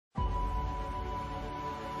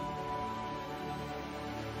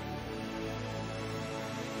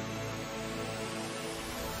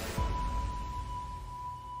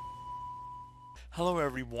Hello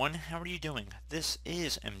everyone, how are you doing? This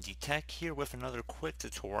is MD Tech here with another quick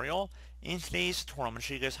tutorial. In today's tutorial, I'm going to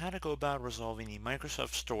show you guys how to go about resolving the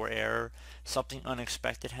Microsoft Store error. Something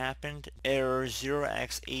unexpected happened. Error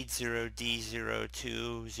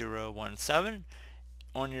 0X80D02017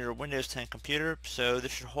 on your Windows 10 computer. So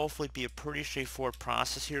this should hopefully be a pretty straightforward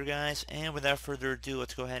process here, guys. And without further ado,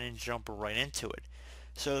 let's go ahead and jump right into it.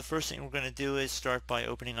 So the first thing we're going to do is start by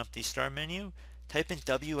opening up the Start menu. Type in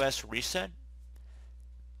WS Reset.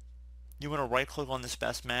 You want to right click on this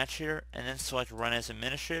best match here and then select Run as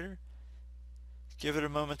Administrator. Give it a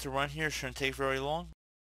moment to run here, it shouldn't take very long.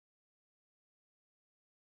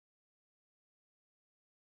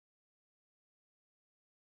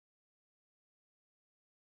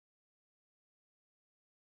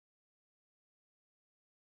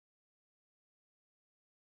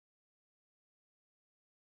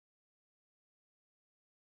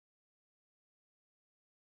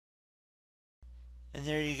 And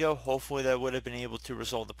there you go, hopefully that would have been able to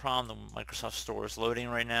resolve the problem. The Microsoft Store is loading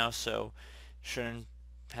right now, so shouldn't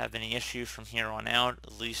have any issues from here on out,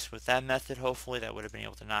 at least with that method. Hopefully that would have been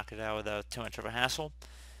able to knock it out without too much of a hassle.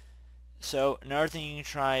 So another thing you can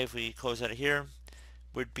try if we close out of here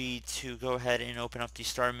would be to go ahead and open up the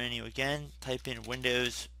Start menu again, type in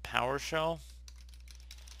Windows PowerShell.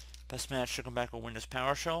 Best match should come back with Windows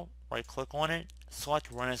PowerShell. Right click on it, select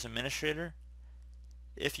Run as Administrator.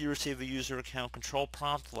 If you receive a user account control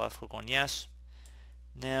prompt, left click on Yes.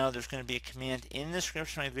 Now there's going to be a command in the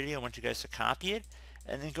description of my video. I want you guys to copy it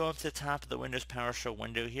and then go up to the top of the Windows PowerShell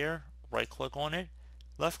window here, right click on it,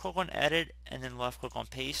 left click on Edit, and then left click on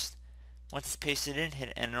Paste. Once it's pasted in,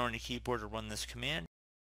 hit Enter on your keyboard to run this command.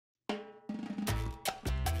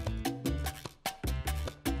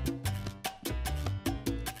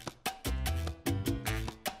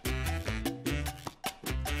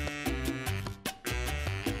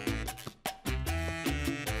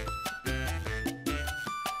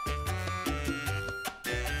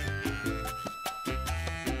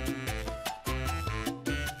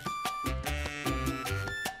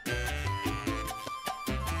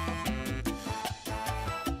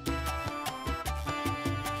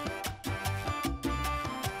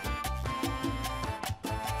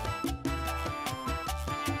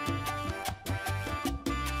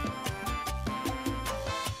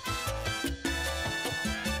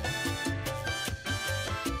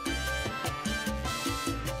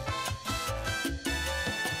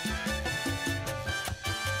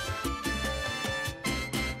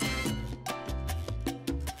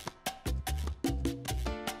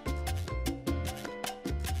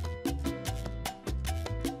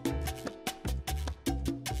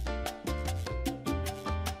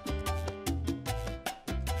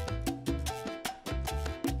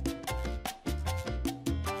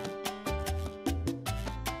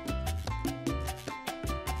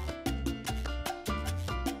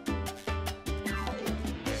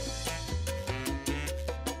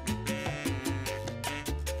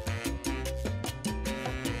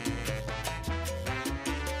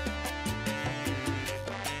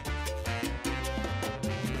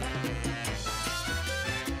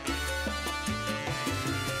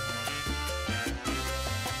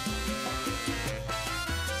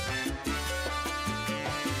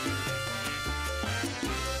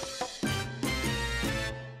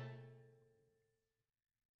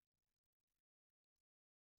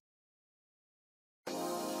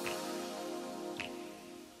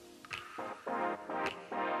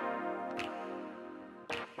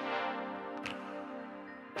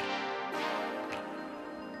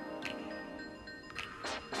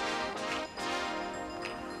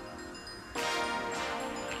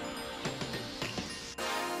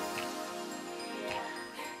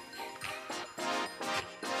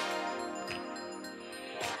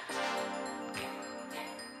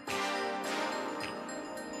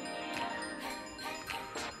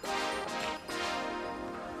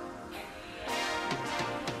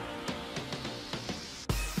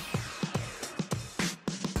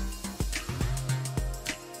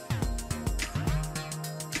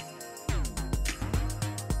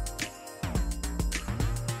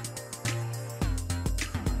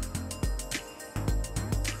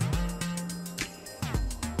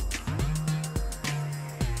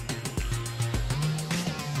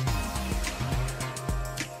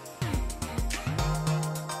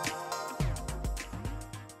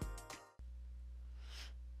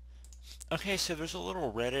 Okay, so there's a little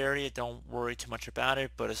red area, don't worry too much about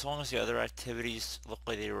it, but as long as the other activities look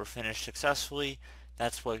like they were finished successfully,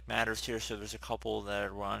 that's what matters here. So there's a couple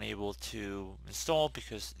that were unable to install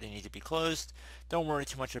because they need to be closed. Don't worry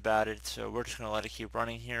too much about it, so we're just going to let it keep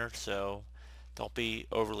running here, so don't be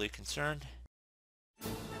overly concerned.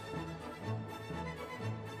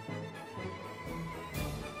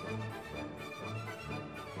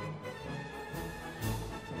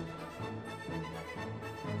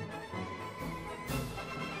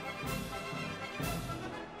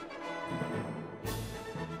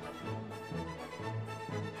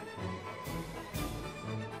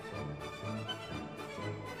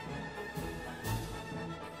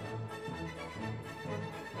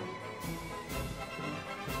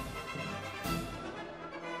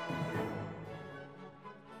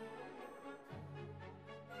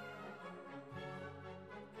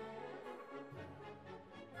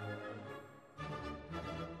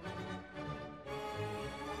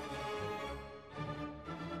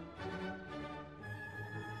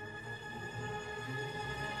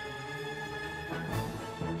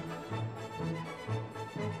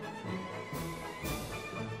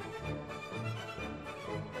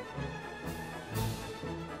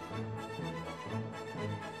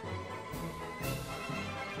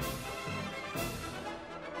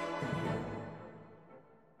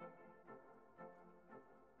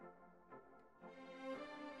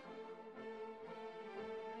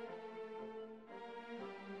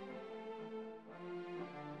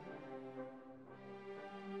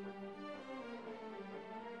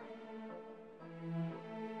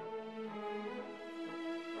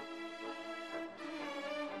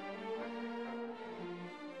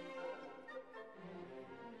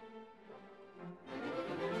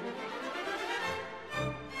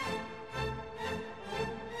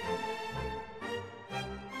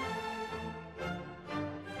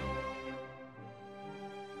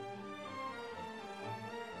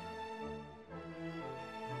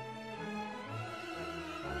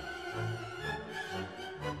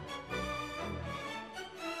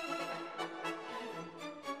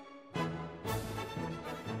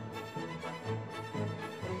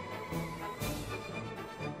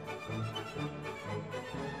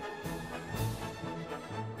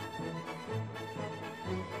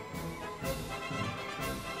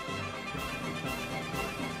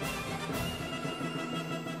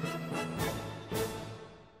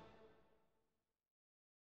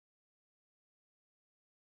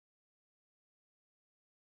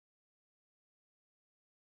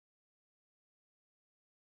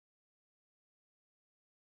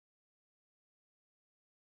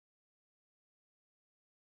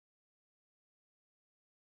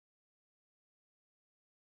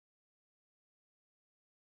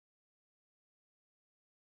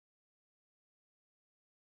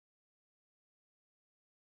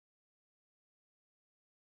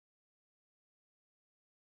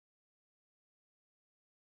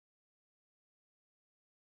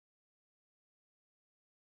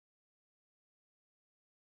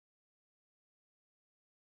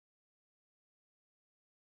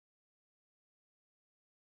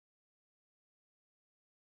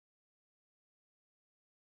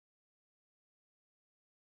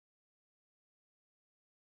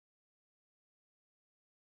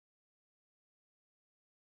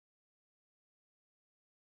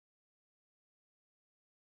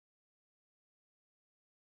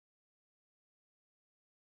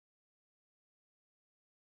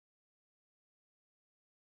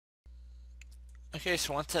 Okay,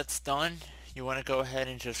 so once that's done, you want to go ahead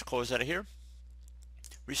and just close out of here,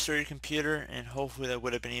 restart your computer, and hopefully that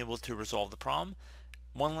would have been able to resolve the problem.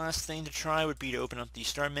 One last thing to try would be to open up the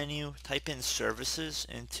start menu, type in services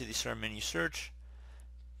into the start menu search.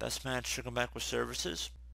 Best match should come back with services.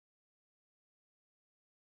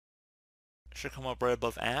 Should come up right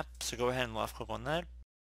above app, so go ahead and left click on that.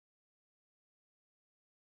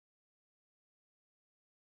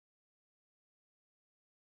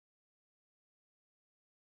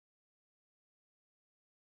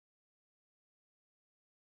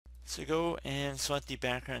 So go and select the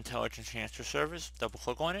background intelligence transfer service, double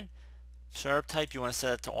click on it. Startup type you want to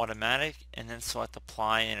set it to automatic, and then select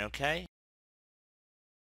apply and OK.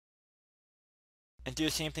 And do the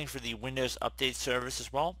same thing for the Windows Update service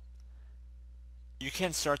as well. You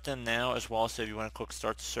can start them now as well, so if you want to click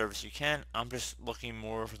start the service you can. I'm just looking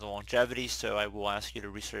more for the longevity, so I will ask you to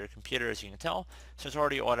restart your computer, as you can tell. So it's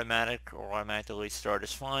already automatic or automatic delete start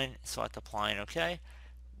is fine. Select apply and OK.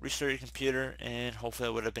 Restart your computer, and hopefully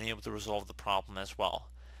I would have been able to resolve the problem as well.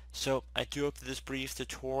 So I do hope that this brief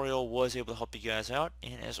tutorial was able to help you guys out,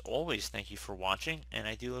 and as always, thank you for watching, and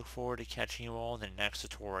I do look forward to catching you all in the next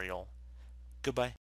tutorial. Goodbye.